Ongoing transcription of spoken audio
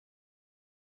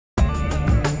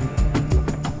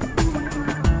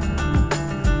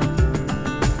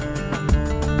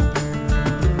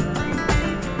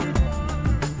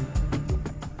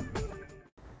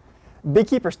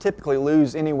Beekeepers typically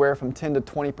lose anywhere from 10 to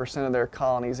 20% of their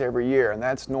colonies every year, and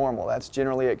that's normal. That's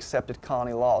generally accepted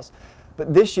colony loss.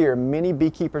 But this year, many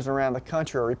beekeepers around the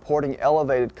country are reporting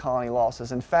elevated colony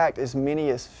losses. In fact, as many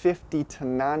as 50 to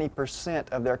 90%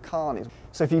 of their colonies.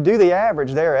 So if you do the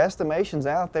average, there are estimations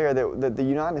out there that the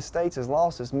United States has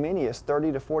lost as many as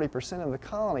 30 to 40% of the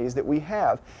colonies that we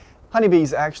have.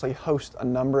 Honeybees actually host a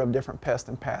number of different pests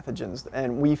and pathogens,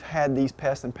 and we've had these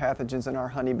pests and pathogens in our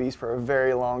honeybees for a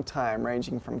very long time,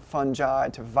 ranging from fungi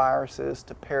to viruses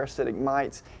to parasitic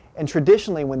mites. And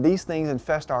traditionally, when these things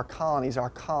infest our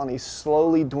colonies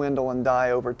slowly dwindle and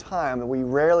die over time, and we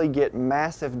rarely get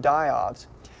massive die-offs.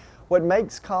 What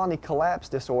makes colony collapse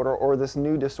disorder, or this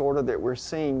new disorder that we're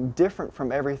seeing, different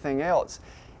from everything else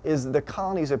is the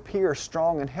colonies appear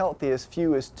strong and healthy as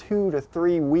few as 2 to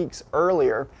 3 weeks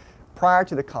earlier prior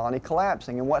to the colony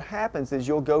collapsing. And what happens is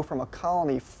you'll go from a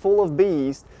colony full of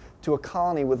bees to a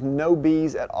colony with no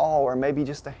bees at all, or maybe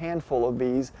just a handful of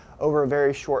bees over a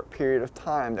very short period of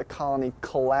time. The colony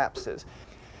collapses.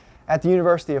 At the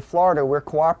University of Florida, we're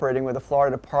cooperating with the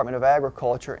Florida Department of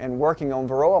Agriculture and working on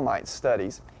varroa mite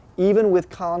studies. Even with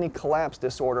colony collapse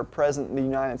disorder present in the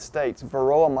United States,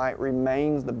 varroa mite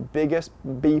remains the biggest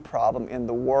bee problem in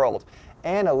the world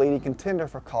and a leading contender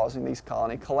for causing these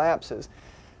colony collapses.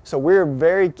 So we're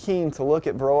very keen to look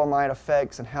at varroa mite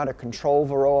effects and how to control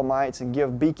varroa mites and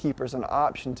give beekeepers an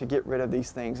option to get rid of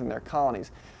these things in their colonies.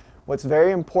 What's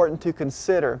very important to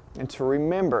consider and to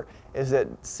remember is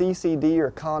that CCD,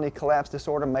 or colony collapse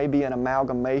disorder, may be an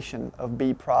amalgamation of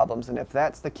bee problems, and if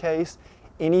that's the case,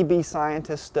 any bee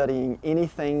scientist studying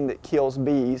anything that kills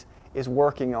bees is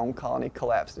working on colony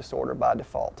collapse disorder by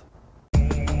default.